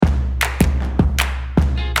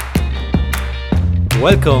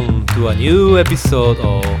Welcome to a new episode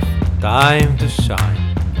of Time to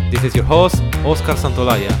Shine. This is your host, Oscar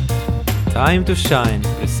Santolaya. Time to Shine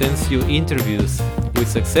presents you interviews with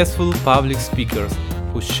successful public speakers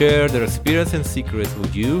who share their experience and secrets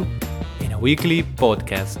with you in a weekly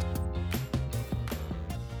podcast.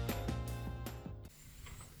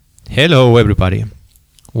 Hello, everybody.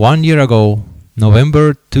 1 year ago,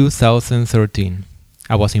 November 2013,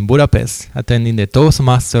 I was in Budapest attending the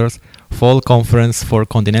Toastmasters Fall Conference for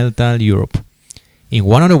Continental Europe. In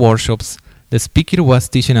one of the workshops, the speaker was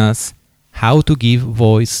teaching us how to give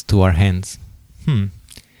voice to our hands.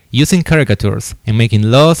 Using caricatures and making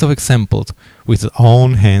lots of examples with his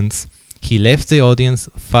own hands, he left the audience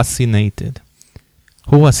fascinated.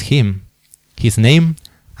 Who was him? His name,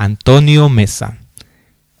 Antonio Mesa.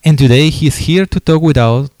 And today he is here to talk with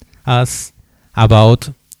us about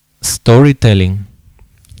storytelling.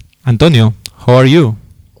 Antonio, how are you?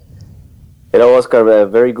 Hello, Oscar.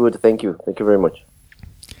 Very good. Thank you. Thank you very much.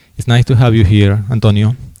 It's nice to have you here,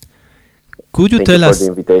 Antonio. Could you tell us... Thank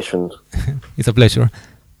you for the invitation. It's a pleasure.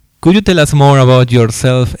 Could you tell us more about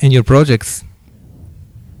yourself and your projects?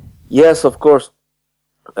 Yes, of course.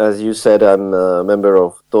 As you said, I'm a member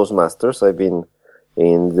of Toastmasters. I've been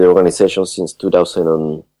in the organization since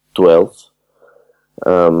 2012.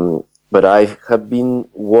 But I have been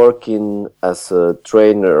working as a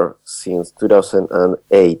trainer since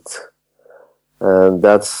 2008. And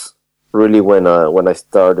that's really when I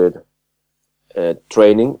started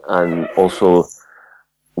training and also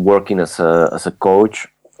working as a coach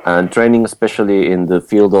and training especially in the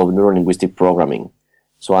field of neurolinguistic programming.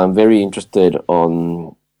 So I'm very interested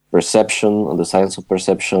on perception, on the science of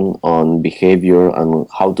perception, on behavior and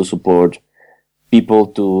how to support people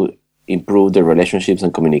to improve their relationships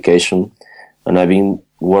and communication. And I've been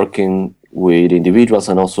working with individuals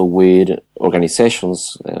and also with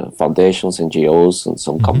organizations, foundations, NGOs, and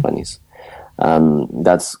some companies.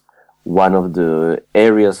 That's one of the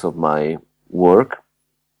areas of my work.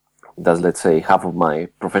 That's, let's say, half of my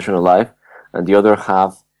professional life. And the other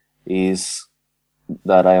half is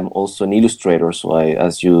that I am also an illustrator. So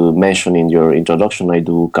as you mentioned in your introduction, I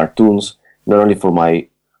do cartoons, not only for my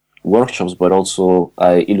workshops, but also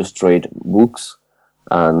I illustrate books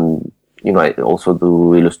and I also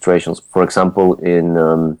do illustrations. For example,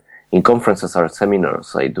 in conferences or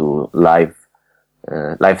seminars, I do live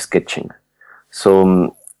sketching.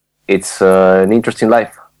 So it's an interesting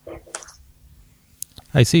life.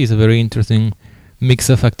 I see. It's a very interesting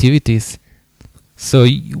mix of activities. So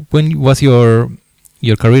when was your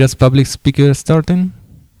career as public speaker starting?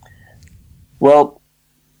 Well,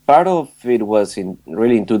 part of it was in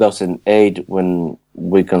 2008 when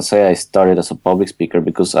we can say I started as a public speaker,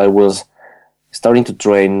 because I was starting to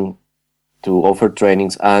train, to offer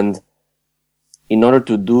trainings, and in order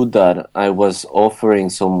to do that, I was offering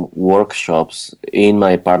some workshops in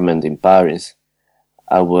my apartment in Paris.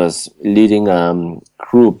 I was leading a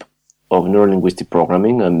group of neurolinguistic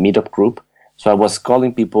programming, a meetup group. So I was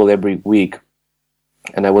calling people every week,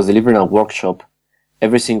 and I was delivering a workshop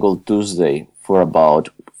every single Tuesday for about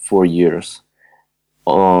 4 years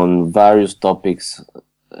on various topics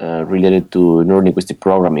related to neurolinguistic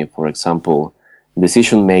programming. For example,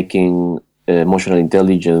 decision-making, emotional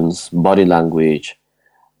intelligence, body language,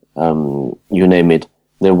 you name it.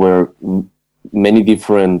 There were many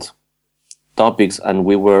different topics, and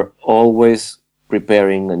we were always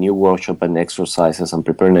preparing a new workshop and exercises and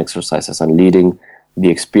preparing exercises and leading the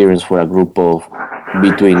experience for a group of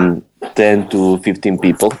between 10 to 15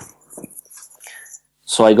 people.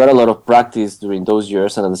 So I got a lot of practice during those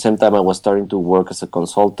years, and at the same time I was starting to work as a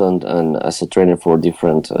consultant and as a trainer for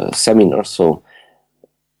different seminars. So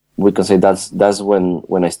we can say that's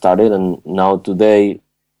when I started, and now today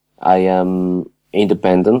I am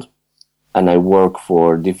independent and I work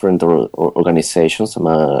for different organizations. I'm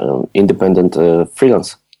an independent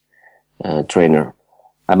freelance trainer.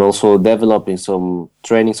 I'm also developing some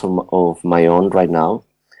trainings of my own right now.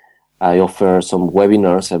 I offer some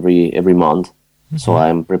webinars every month. So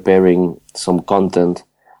I'm preparing some content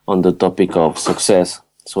on the topic of success.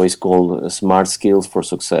 So it's called Smart Skills for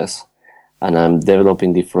Success. And I'm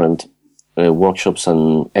developing different workshops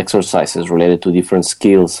and exercises related to different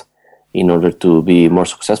skills in order to be more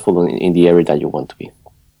successful in the area that you want to be.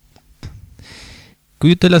 Could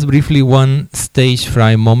you tell us briefly one stage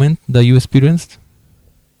fright moment that you experienced?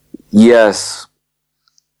 Yes.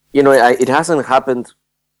 It hasn't happened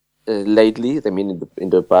lately. I mean, in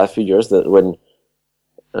the past few years, that when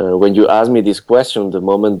you ask me this question, the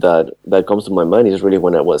moment that comes to my mind is really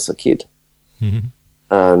when I was a kid.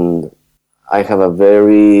 And I have a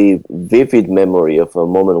very vivid memory of a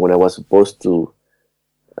moment when I was supposed to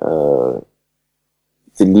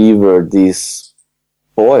deliver this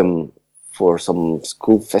poem for some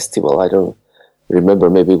school festival. I don't remember,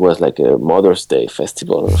 maybe it was like a Mother's Day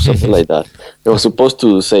festival or something like that. I was supposed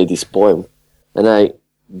to say this poem, and I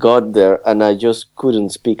got there and I just couldn't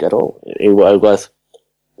speak at all. I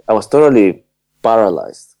was totally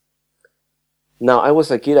paralyzed. Now, I was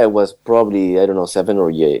a kid, I was probably, I don't know, 7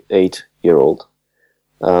 or 8-year-old.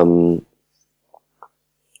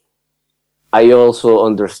 I also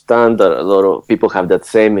understand that a lot of people have that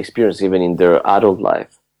same experience even in their adult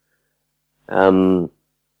life.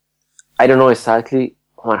 I don't know exactly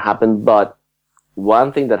what happened, but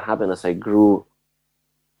one thing that happened as I grew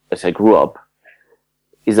up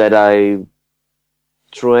is that I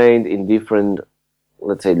trained in different,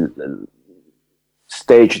 let's say,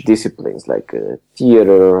 stage disciplines like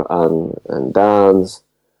theater and dance.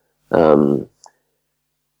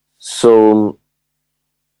 So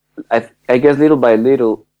I guess little by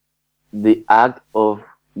little, the act of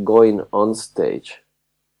going on stage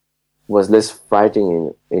was less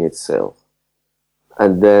frightening in itself.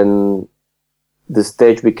 And then the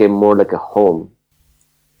stage became more like a home,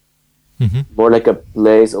 more like a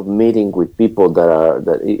place of meeting with people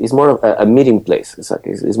that is more of a meeting place.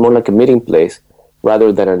 Exactly. It's more like a meeting place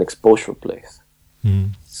rather than an exposure place.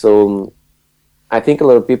 So I think a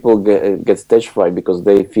lot of people get stage fright because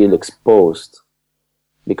they feel exposed,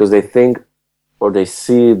 because they think or they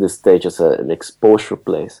see the stage as an exposure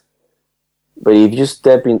place. But if you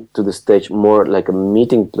step into the stage more like a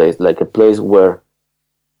meeting place, like a place where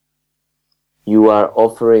you are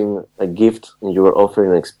offering a gift and you are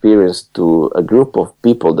offering an experience to a group of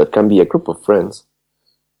people that can be a group of friends,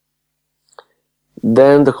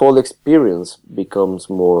 then the whole experience becomes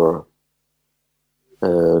more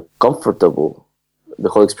comfortable. The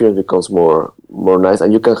whole experience becomes more nice,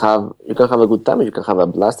 and you can have a good time. You can have a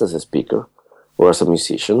blast as a speaker, or as a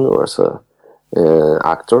musician, or as a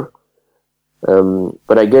actor.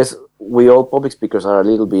 But I guess we all public speakers are a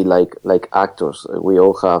little bit like actors. We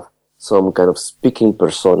all have some kind of speaking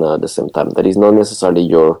persona at the same time. That is not necessarily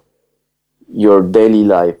your daily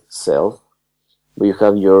life self, but you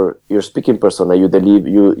have your speaking persona. You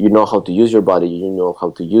know how to use your body. You know how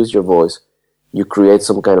to use your voice. You create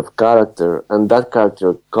some kind of character, and that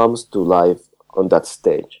character comes to life on that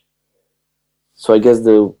stage. So I guess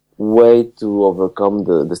the way to overcome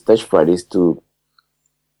the stage fright is to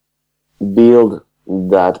build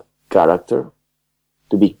that character,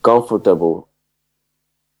 to be comfortable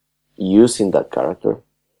using that character,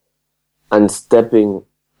 and stepping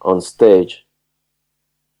on stage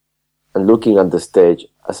and looking at the stage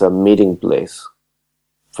as a meeting place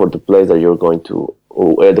for the place that you're going to,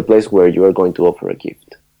 or the place where you are going to offer a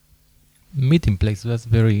gift. Meeting place, that's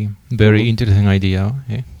very, very interesting idea.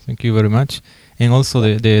 Okay. Thank you very much. And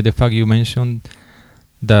also the fact you mentioned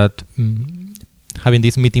that having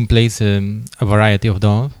this meeting place, a variety of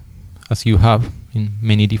those, as you have in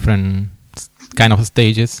many different kind of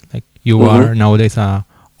stages, like you are nowadays a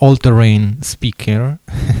all-terrain speaker.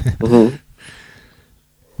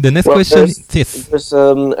 The next question is this. There's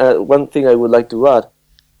one thing I would like to add.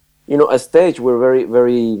 You know, a stage, we're very,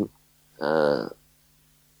 very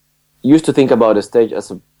used to think about a stage as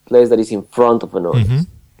a place that is in front of an audience.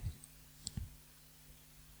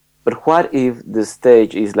 But what if the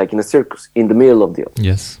stage is like in a circus, in the middle of the audience?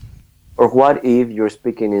 Yes. Or what if you're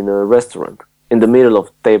speaking in a restaurant, in the middle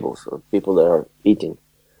of tables of people that are eating?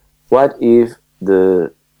 What if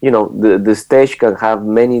the stage can have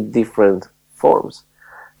many different forms?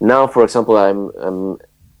 Now, for example, I'm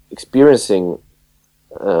experiencing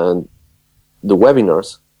the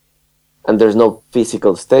webinars, and there's no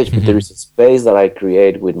physical stage, but there is a space that I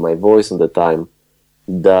create with my voice and the time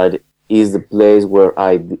that is the place where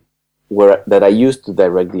I used to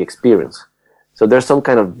direct the experience. So there's some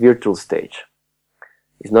kind of virtual stage.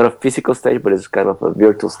 It's not a physical stage, but it's kind of a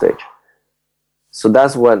virtual stage. So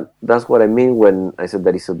that's what I mean when I said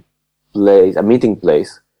that it's a place, a meeting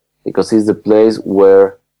place, because it's the place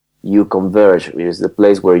where you converge. It's the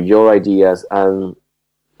place where your ideas and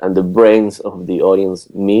the brains of the audience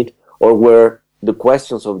meet, or where the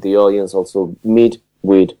questions of the audience also meet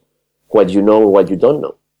with what you know and what you don't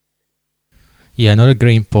know. Yeah, another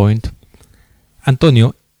great point.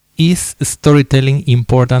 Antonio, is storytelling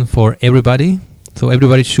important for everybody? So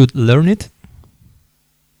everybody should learn it?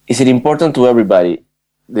 Is it important to everybody?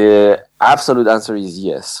 The absolute answer is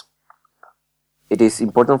yes. It is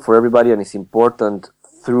important for everybody, and it's important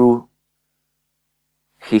through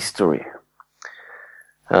history.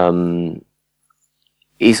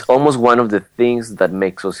 It's almost one of the things that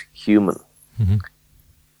makes us human.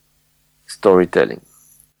 Storytelling.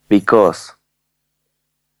 Because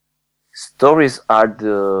stories are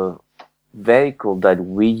vehicle that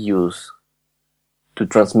we use to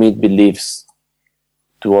transmit beliefs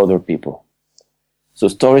to other people. So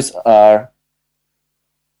stories are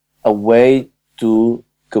a way to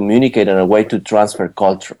communicate and a way to transfer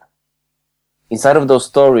culture. Inside of those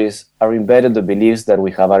stories are embedded the beliefs that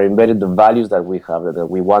we have, are embedded the values that we have, that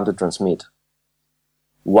we want to transmit.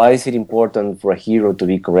 Why is it important for a hero to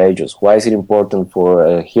be courageous? Why is it important for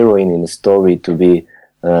a heroine in a story to be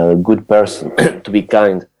a good person, to be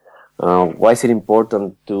kind? Why is it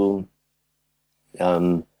important to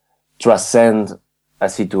transcend a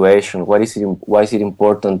situation? Why is it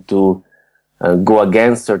important to go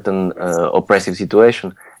against certain oppressive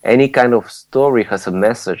situation? Any kind of story has a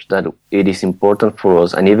message that it is important for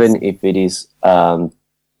us, and even if it is a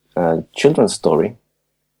children's story,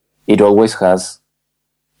 it always has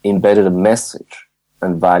embedded a message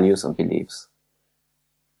and values and beliefs.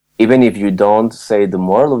 Even if you don't say the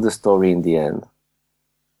moral of the story in the end,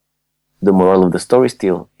 the moral of the story is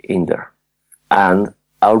still in there. And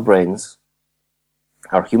our brains,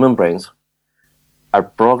 our human brains, are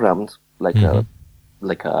programmed like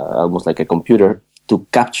almost like a computer to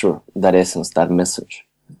capture that essence, that message.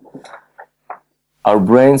 Our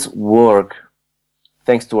brains work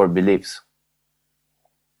thanks to our beliefs.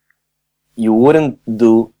 You wouldn't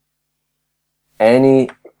do any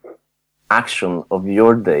action of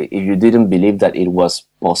your day if you didn't believe that it was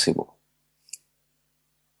possible.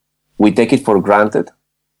 We take it for granted,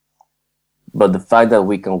 but the fact that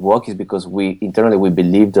we can walk is because internally we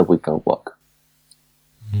believe that we can walk.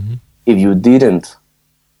 Mm-hmm. If you didn't,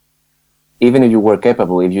 even if you were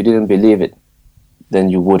capable, if you didn't believe it, then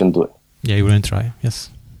you wouldn't do it. Yeah, you wouldn't try, yes.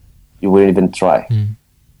 You wouldn't even try. Mm.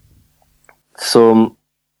 So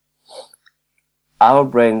our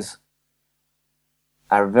brains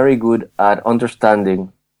are very good at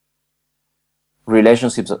understanding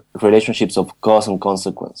relationships of cause and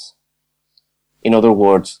consequence. In other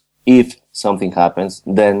words, if something happens,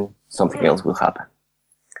 then something else will happen.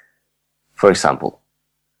 For example,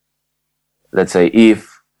 let's say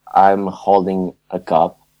if I'm holding a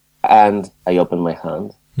cup and I open my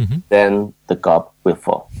hand, mm-hmm. then the cup will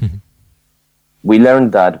fall. Mm-hmm. We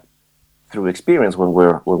learned that through experience when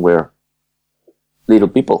we're little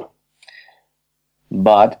people.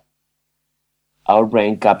 But our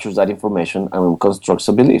brain captures that information and constructs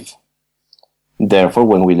a belief. Therefore,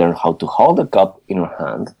 when we learn how to hold a cup in our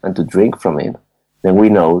hand and to drink from it, then we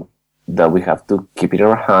know that we have to keep it in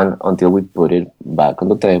our hand until we put it back on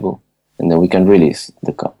the table, and then we can release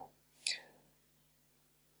the cup.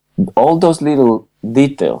 All those little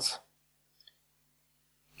details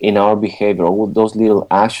in our behavior, all those little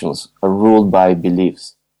actions are ruled by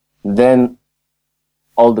beliefs. Then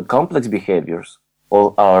all the complex behaviors,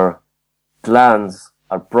 all our plans,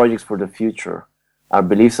 our projects for the future, our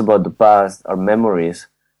beliefs about the past, our memories,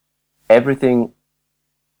 everything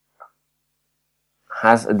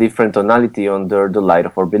has a different tonality under the light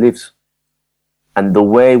of our beliefs. And the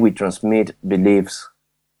way we transmit beliefs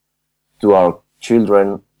to our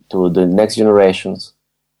children, to the next generations,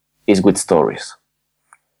 is with stories.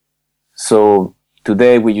 So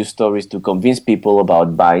today we use stories to convince people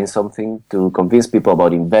about buying something, to convince people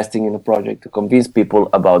about investing in a project, to convince people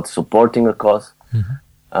about supporting a cause.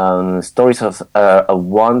 Mm-hmm. Stories are a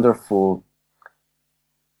wonderful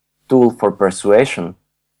tool for persuasion,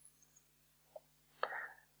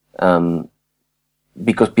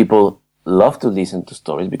 because people love to listen to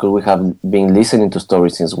stories, because we have been listening to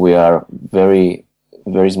stories since we are very,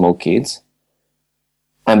 very small kids.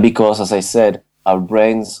 And because, as I said, our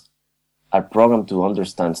brains are programmed to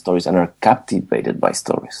understand stories and are captivated by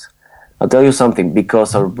stories. I'll tell you something,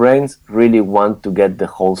 because our brains really want to get the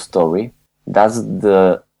whole story. That's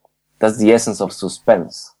the essence of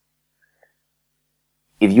suspense.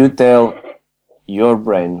 If you tell your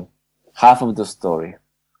brain half of the story,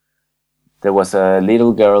 there was a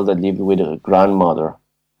little girl that lived with a grandmother,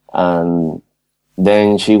 and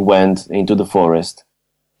then she went into the forest,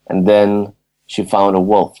 and then she found a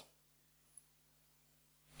wolf.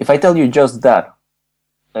 If I tell you just that,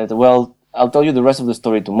 well, I'll tell you the rest of the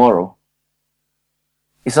story tomorrow,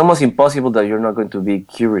 it's almost impossible that you're not going to be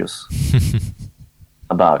curious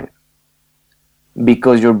about it.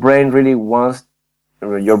 Because your brain really wants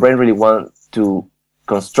to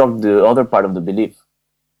construct the other part of the belief.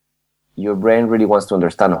 Your brain really wants to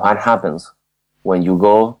understand what happens when you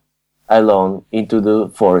go alone into the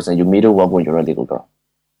forest and you meet a wolf when you're a little girl.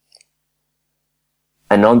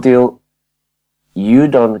 And until you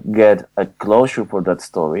don't get a closure for that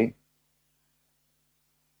story,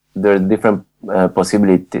 there are different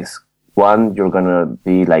possibilities. One, you're going to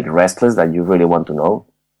be like restless, that you really want to know,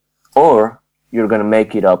 or you're going to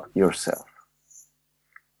make it up yourself.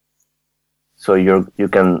 So you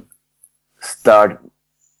can start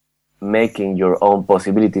making your own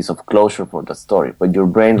possibilities of closure for the story, but your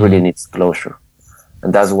brain really needs closure.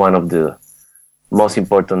 And that's one of the most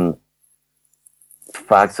important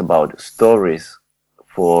facts about stories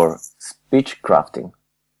for speech crafting.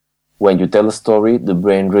 When you tell a story, the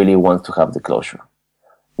brain really wants to have the closure.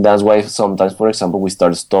 That's why sometimes, for example, we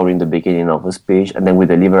start a story in the beginning of a speech, and then we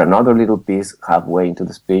deliver another little piece halfway into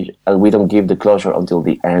the speech, and we don't give the closure until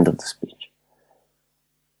the end of the speech.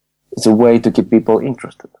 It's a way to keep people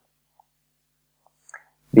interested,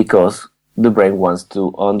 because the brain wants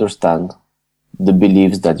to understand the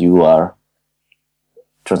beliefs that you are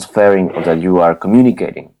transferring or that you are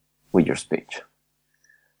communicating with your speech.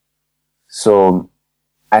 So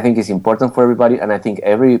I think it's important for everybody, and I think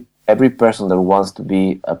every person that wants to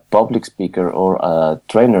be a public speaker or a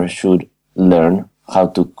trainer should learn how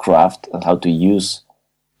to craft and how to use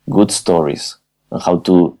good stories and how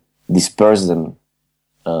to disperse them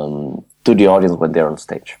to the audience when they're on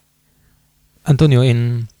stage. Antonio,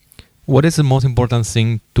 what is the most important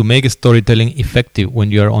thing to make storytelling effective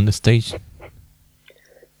when you are on the stage?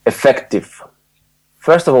 Effective.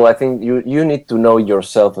 First of all, I think you need to know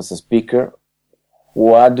yourself as a speaker.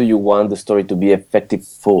 What do you want the story to be effective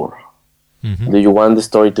for? Mm-hmm. Do you want the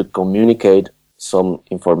story to communicate some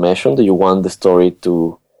information? Do you want the story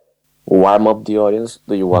to warm up the audience?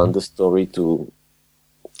 Do you want the story to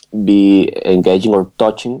be engaging or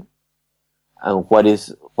touching? And what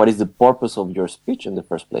is the purpose of your speech in the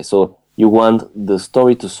first place? So you want the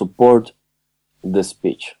story to support the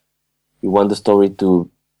speech. You want the story to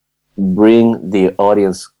bring the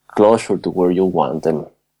audience closer to where you want them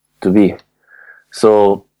to be.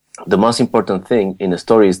 So the most important thing in a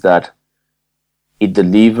story is that it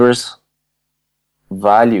delivers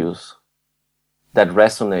values that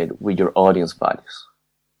resonate with your audience values.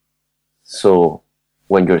 So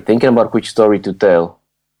when you're thinking about which story to tell,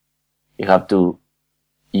 you have to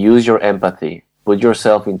use your empathy, put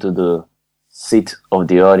yourself into the seat of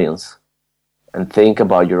the audience, and think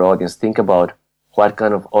about your audience. Think about what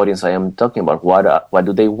kind of audience I am talking about. What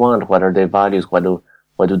do they want? What are their values? What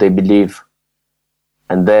do they believe?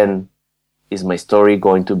 And then, is my story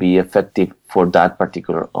going to be effective for that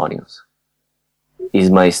particular audience? Is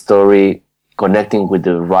my story connecting with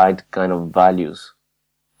the right kind of values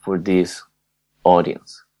for this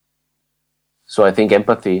audience? So I think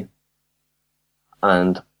empathy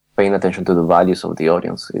and paying attention to the values of the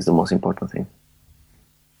audience is the most important thing.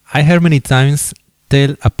 I heard many times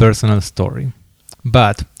tell a personal story,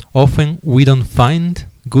 but often we don't find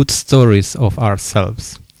good stories of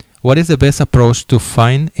ourselves. What is the best approach to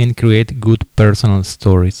find and create good personal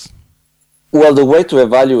stories? Well, the way to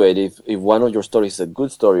evaluate if one of your stories is a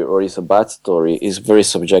good story or is a bad story is very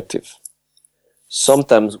subjective.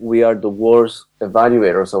 Sometimes we are the worst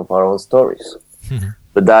evaluators of our own stories.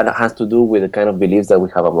 But that has to do with the kind of beliefs that we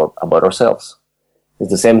have about ourselves.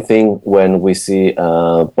 It's the same thing when we see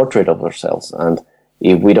a portrait of ourselves. And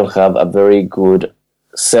if we don't have a very good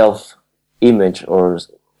self-image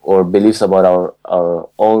or beliefs about our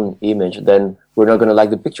own image, then we're not going to like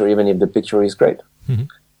the picture, even if the picture is great. Mm-hmm.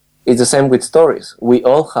 It's the same with stories. We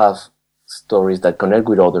all have stories that connect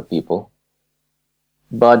with other people,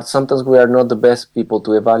 but sometimes we are not the best people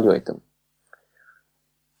to evaluate them.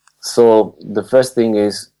 So the first thing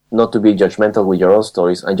is not to be judgmental with your own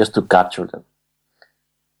stories and just to capture them.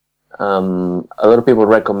 A lot of people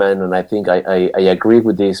recommend, and I think I agree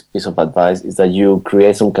with this piece of advice, is that you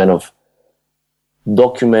create some kind of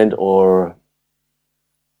document or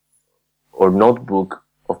notebook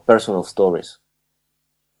of personal stories,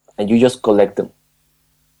 and you just collect them.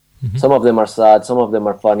 Mm-hmm. Some of them are sad, some of them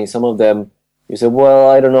are funny, some of them you say,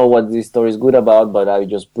 well, I don't know what this story is good about, but I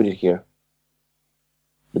just put it here.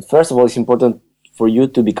 But first of all, it's important for you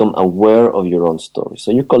to become aware of your own stories.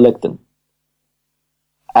 So you collect them.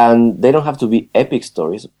 And they don't have to be epic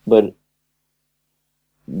stories, but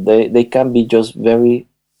they can be just very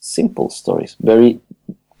simple stories. Very,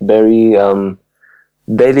 very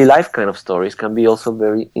daily life kind of stories can be also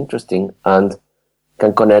very interesting and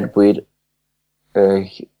can connect with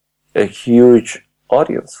a huge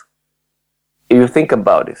audience. If you think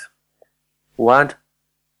about it, what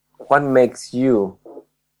makes you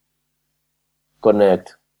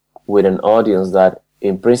connect with an audience that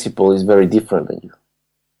in principle is very different than you?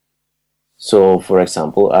 So, for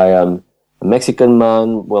example, I am a Mexican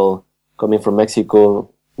man, well, coming from Mexico,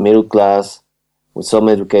 middle class, with some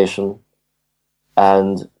education,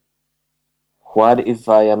 and what if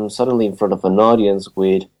I am suddenly in front of an audience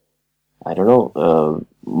with, I don't know,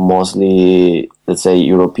 mostly, let's say,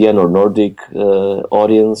 European or Nordic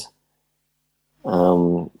audience,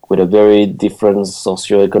 with a very different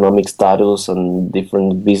socioeconomic status and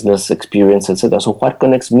different business experience, etc. So what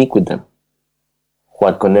connects me with them?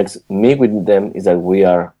 What connects me with them is that we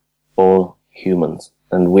are all humans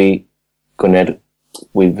and we connect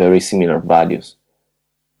with very similar values.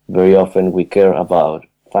 Very often we care about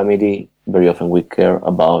family, very often we care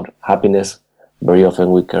about happiness, very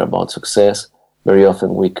often we care about success, very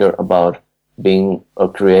often we care about being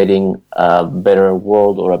or creating a better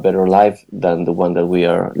world or a better life than the one that we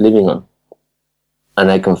are living on.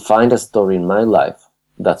 And I can find a story in my life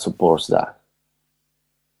that supports that.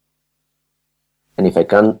 And if I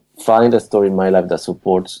can find a story in my life that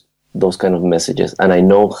supports those kind of messages, and I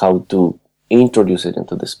know how to introduce it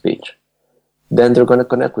into the speech, then they're going to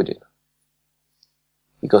connect with it.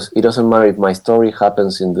 Because it doesn't matter if my story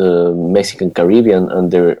happens in the Mexican Caribbean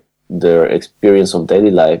and their experience of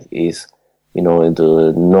daily life is, in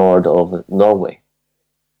the north of Norway.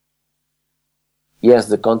 Yes,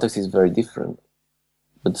 the context is very different,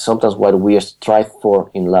 but sometimes what we strive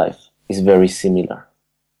for in life is very similar.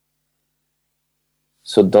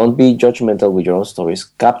 So don't be judgmental with your own stories.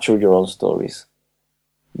 Capture your own stories.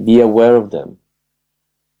 Be aware of them.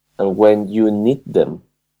 And when you need them,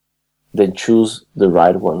 then choose the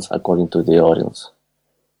right ones according to the audience.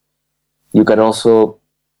 You can also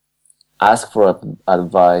ask for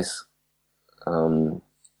advice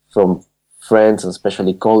from friends and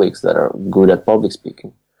especially colleagues that are good at public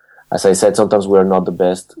speaking. As I said, sometimes we're not the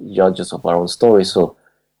best judges of our own stories. So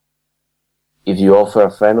if you offer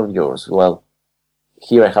a friend of yours, well,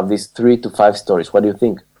 here I have these 3 to 5 stories. What do you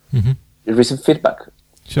think? Mm-hmm. You receive feedback.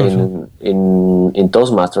 Sure. In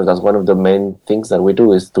Toastmasters, that's one of the main things that we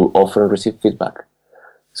do is to offer and receive feedback.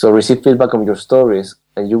 So receive feedback on your stories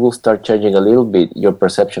and you will start changing a little bit your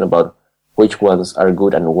perception about which ones are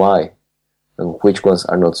good and why, and which ones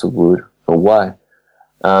are not so good and why.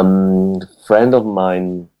 Friend of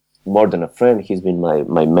mine, more than a friend, he's been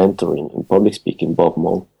my mentor in public speaking, Bob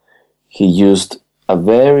Moll. He used a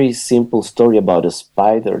very simple story about a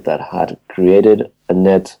spider that had created a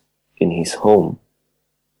net in his home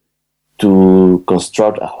to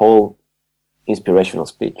construct a whole inspirational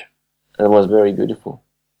speech. And it was very beautiful.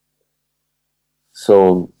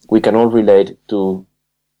 So we can all relate to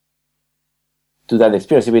that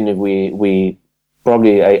experience, even if we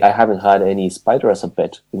probably, I haven't had any spider as a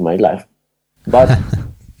pet in my life. But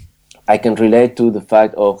I can relate to the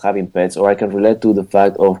fact of having pets, or I can relate to the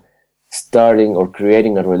fact of starting or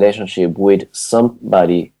creating a relationship with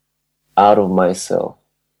somebody out of myself.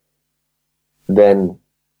 Then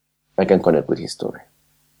I can connect with his story.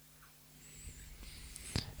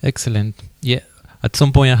 Excellent. Yeah. At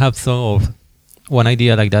some point I have one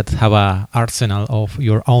idea like that, have a arsenal of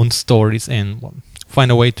your own stories and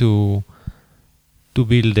find a way to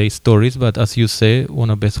build these stories. But as you say, one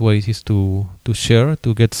of the best ways is to share,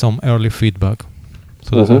 to get some early feedback.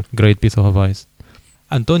 So that's a great piece of advice.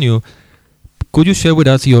 Antonio, could you share with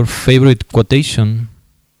us your favorite quotation?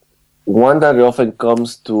 One that often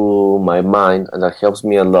comes to my mind and that helps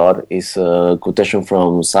me a lot is a quotation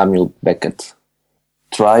from Samuel Beckett.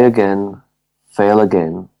 Try again, fail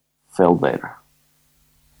better.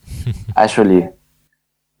 Actually,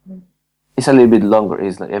 it's a little bit longer.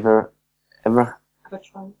 It's like ever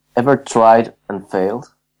tried and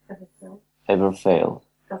failed? Ever failed?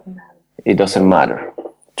 It doesn't matter.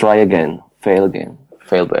 Try again, fail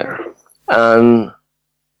better. And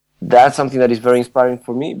that's something that is very inspiring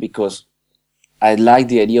for me because I like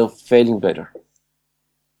the idea of failing better.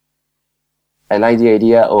 I like the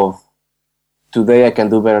idea of today I can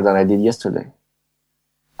do better than I did yesterday.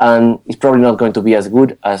 And it's probably not going to be as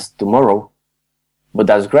good as tomorrow, but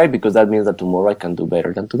that's great because that means that tomorrow I can do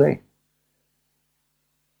better than today.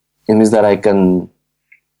 It means that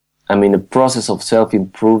I'm in a process of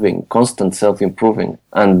self-improving, constant self-improving,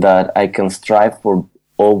 and that I can strive for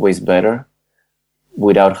always better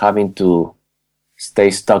without having to stay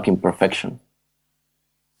stuck in perfection.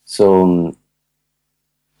 So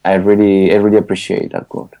I really appreciate that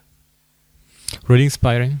quote. Really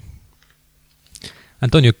inspiring.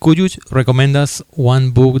 Antonio, could you recommend us one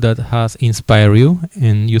book that has inspired you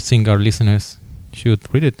and you think our listeners should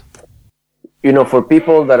read it? For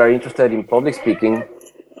people that are interested in public speaking,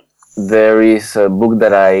 there is a book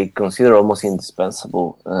that I consider almost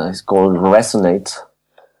indispensable. It's called Resonate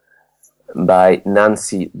by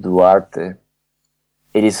Nancy Duarte.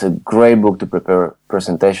 It is a great book to prepare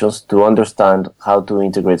presentations, to understand how to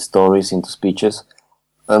integrate stories into speeches,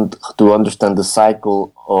 and to understand the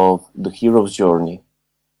cycle of the hero's journey,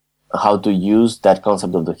 how to use that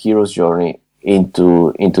concept of the hero's journey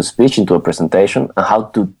into speech, into a presentation, and how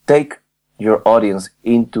to take your audience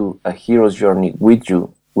into a hero's journey with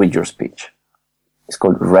you, with your speech. It's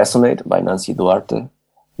called Resonate by Nancy Duarte.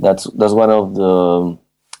 That's one of the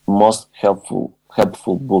most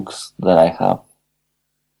helpful books that I have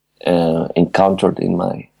encountered in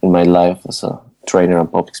my life as a trainer and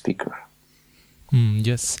public speaker.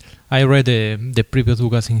 Yes, I read the previous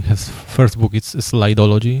book. I think his first book is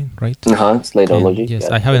Slideology, right? Slideology. Yes,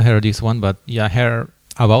 yeah. I haven't heard this one, but yeah, I heard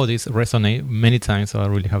about this Resonate many times, so I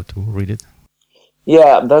really have to read it.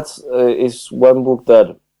 Yeah, that's is one book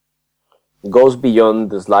that goes beyond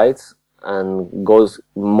the slides and goes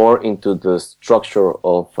more into the structure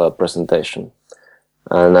of presentation.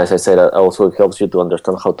 And as I said, it also helps you to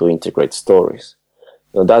understand how to integrate stories.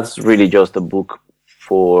 Now, that's really just a book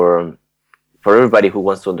for everybody who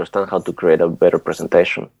wants to understand how to create a better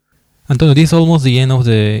presentation. Antonio, this is almost the end of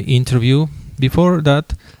the interview. Before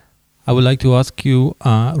that, I would like to ask you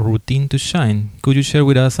a routine to shine. Could you share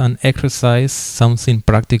with us an exercise, something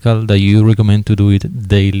practical that you recommend to do it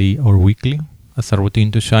daily or weekly as a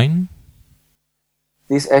routine to shine?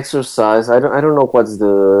 This exercise, I don't know what's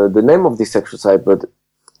the name of this exercise, but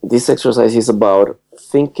this exercise is about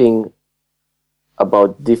thinking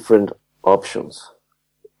about different options.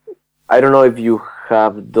 I don't know if you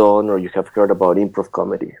have done or you have heard about improv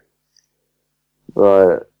comedy.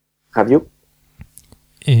 Have you?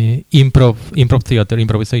 Improv theater,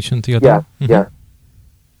 improvisation theater. Yeah, yeah.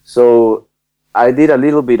 So I did a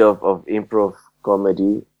little bit of improv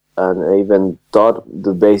comedy, and I even taught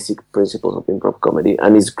the basic principles of improv comedy.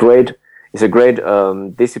 And it's great. It's a great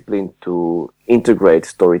discipline to integrate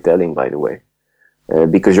storytelling, by the way,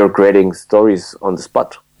 because you're creating stories on the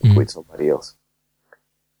spot with somebody else.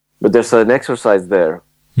 But there's an exercise there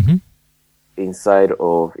inside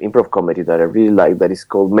of improv comedy that I really like that is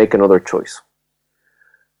called Make Another Choice.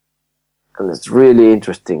 And it's really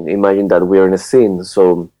interesting. Imagine that we're in a scene,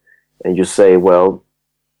 and you say, well,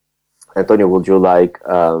 Antonio, would you like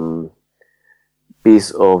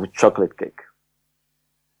piece of chocolate cake?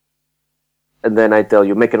 And then I tell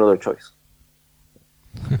you, make another choice.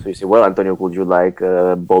 So you say, well, Antonio, would you like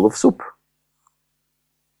a bowl of soup?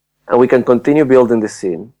 And we can continue building the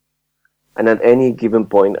scene. And at any given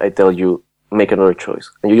point, I tell you, make another choice.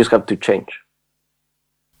 And you just have to change.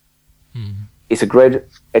 It's a great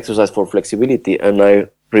exercise for flexibility. And I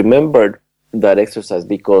remembered that exercise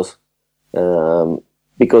because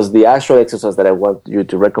the actual exercise that I want you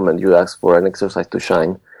to recommend, you asked for an exercise to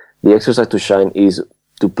shine. The exercise to shine is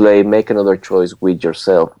to play Make Another Choice with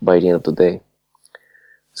yourself by the end of the day.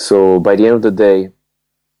 So by the end of the day,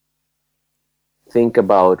 think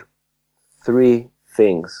about 3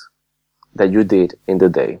 things that you did in the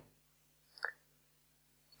day.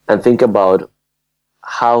 And think about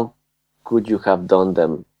how could you have done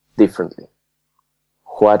them differently?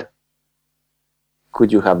 What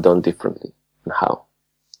could you have done differently and how?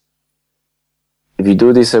 If you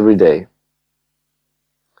do this every day,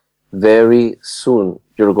 very soon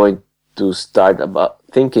you're going to start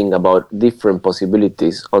thinking about different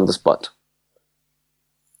possibilities on the spot.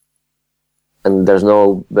 And there's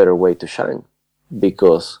no better way to shine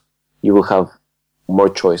because you will have more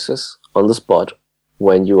choices on the spot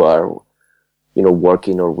when you are,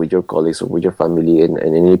 working or with your colleagues or with your family and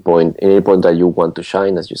any point that you want to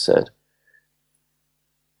shine, as you said.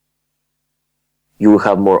 You will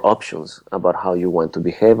have more options about how you want to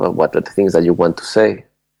behave and what are the things that you want to say.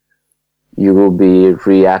 You will be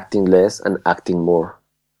reacting less and acting more.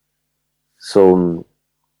 So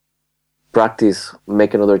practice,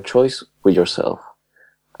 make another choice with yourself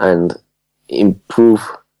and improve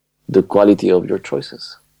the quality of your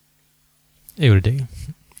choices. Every day.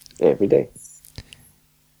 Every day.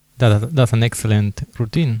 That's an excellent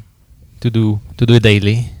routine to do it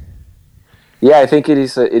daily. Yeah, I think it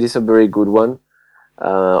is a very good one.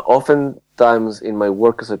 Oftentimes in my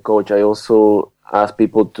work as a coach, I also ask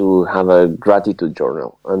people to have a gratitude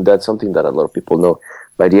journal, and that's something that a lot of people know.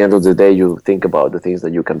 By the end of the day, you think about the things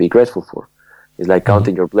that you can be grateful for. It's like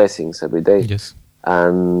counting your blessings every day. Yes.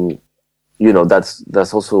 And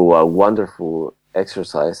that's also a wonderful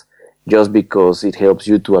exercise, just because it helps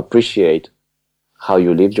you to appreciate how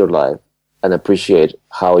you lived your life and appreciate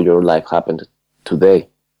how your life happened today.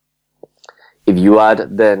 If you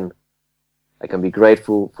add then, I can be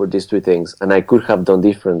grateful for these 3 things, and I could have done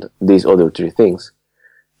different these other 3 things,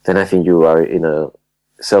 then I think you are in a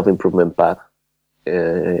self-improvement path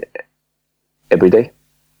every day.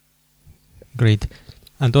 Great.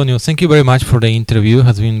 Antonio, thank you very much for the interview. It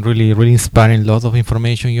has been really, really inspiring. Lots of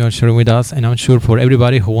information you are sharing with us, and I'm sure for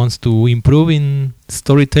everybody who wants to improve in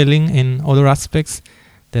storytelling and other aspects,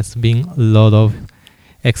 there's been a lot of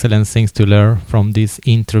excellent things to learn from this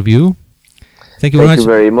interview. Thank you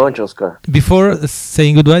very much, Oscar. Before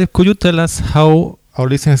saying goodbye, could you tell us how our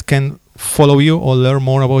listeners can follow you or learn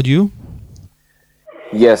more about you?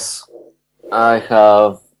 Yes, I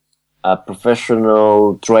have a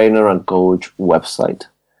professional trainer and coach website,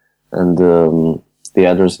 and the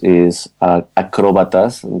address is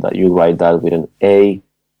Acrobatas, and that you write that with an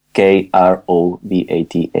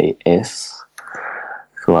AKROBATAS,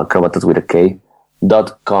 so Acrobatas with a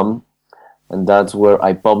K.com, and that's where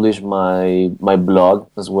I publish my blog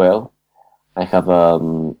as well. I have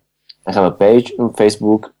a page on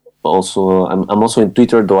Facebook. Also, I'm also in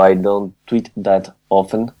Twitter, though I don't tweet that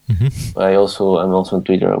often. Mm-hmm. I'm also on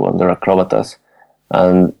Twitter under Acrobatas,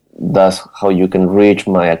 and that's how you can reach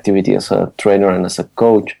my activity as a trainer and as a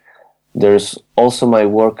coach. There's also my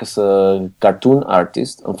work as a cartoon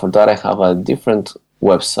artist, and for that I have a different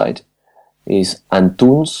website. It's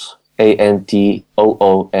Antoons,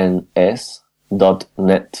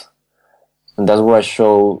 ANTOONS.net. And that's where I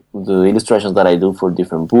show the illustrations that I do for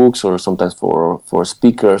different books, or sometimes for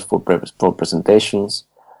speakers, for presentations,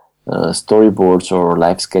 storyboards, or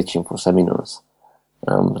live sketching for seminars.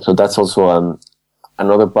 So that's also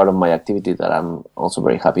another part of my activity that I'm also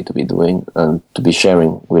very happy to be doing and to be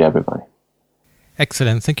sharing with everybody.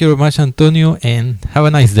 Excellent. Thank you very much, Antonio, and have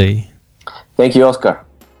a nice day. Thank you, Oscar.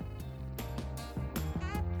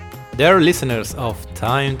 Dear listeners of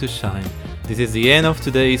Time to Shine, this is the end of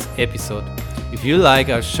today's episode. If you like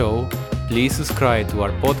our show, please subscribe to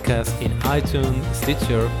our podcast in iTunes,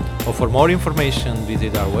 Stitcher, or for more information,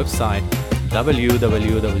 visit our website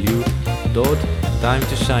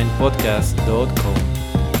www.timetoshinepodcast.com.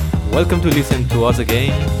 Welcome to listen to us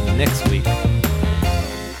again next week.